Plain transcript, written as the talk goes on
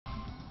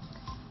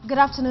Good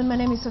afternoon, my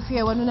name is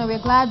Sophia Wanuna.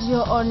 We're glad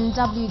you're on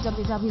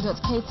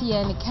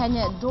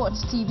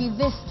www.kcnkenya.tv.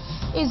 This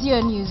is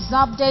your news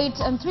update,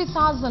 and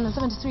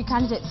 3,073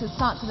 candidates will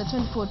start for the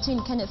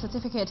 2014 Kenya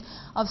Certificate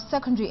of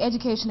Secondary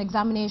Education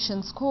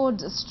examination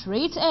scored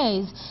straight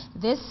A's.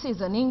 This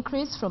is an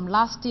increase from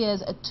last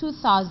year's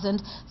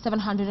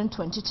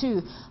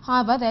 2,722.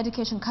 However, the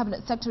Education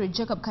Cabinet Secretary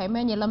Jacob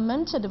Kaimenyi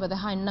lamented over the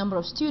high number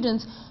of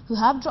students who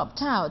have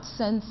dropped out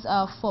since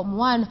Form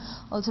 1,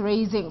 also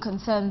raising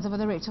concerns over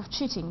the rate of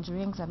cheating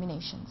during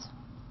examinations.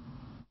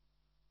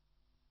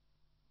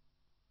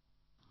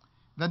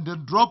 That the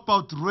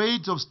dropout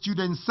rate of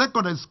students in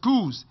secondary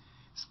schools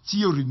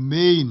still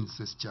remains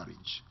a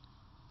challenge.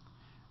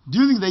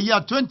 During the year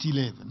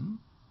 2011,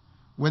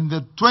 when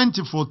the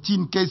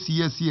 2014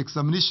 KCSE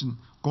examination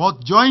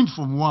cohort joined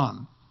Form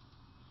 1,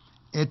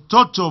 a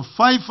total of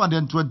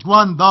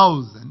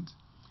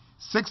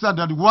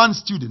 521,601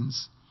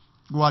 students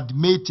were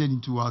admitted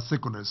into our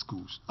secondary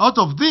schools. Out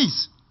of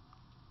these,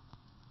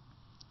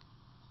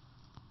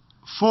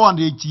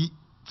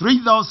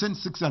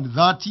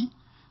 483,630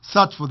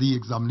 sat for the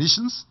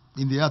examinations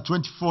in the year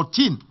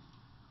 2014,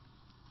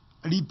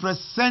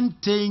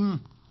 representing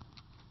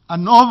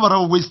an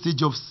overall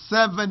wastage of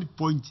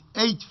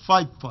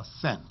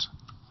 7.85%.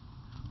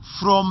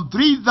 From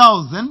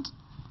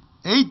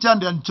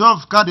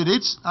 3,812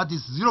 candidates, that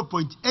is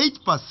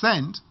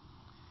 0.8%,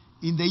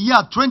 in the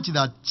year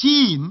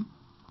 2013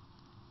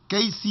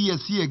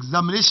 KCSE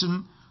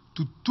examination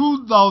to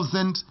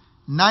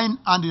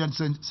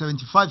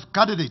 2,975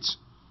 candidates.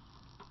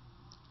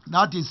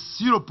 That is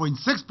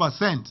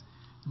 0.6%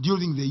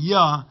 during the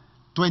year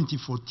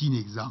 2014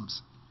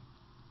 exams.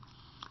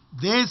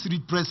 This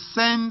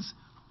represents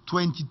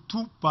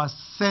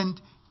 22%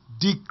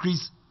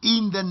 decrease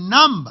in the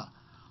number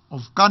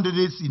of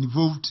candidates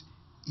involved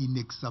in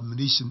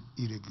examination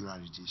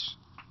irregularities.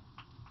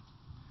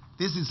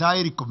 This is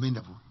highly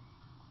commendable.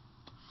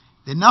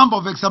 The number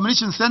of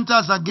examination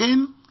centers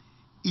again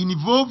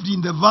involved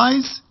in the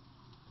vice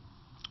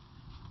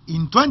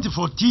in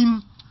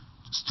 2014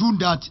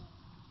 stood at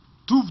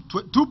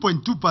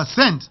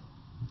 2.2%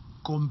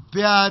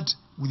 compared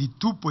with the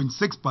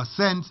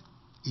 2.6%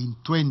 in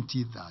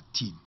 2013.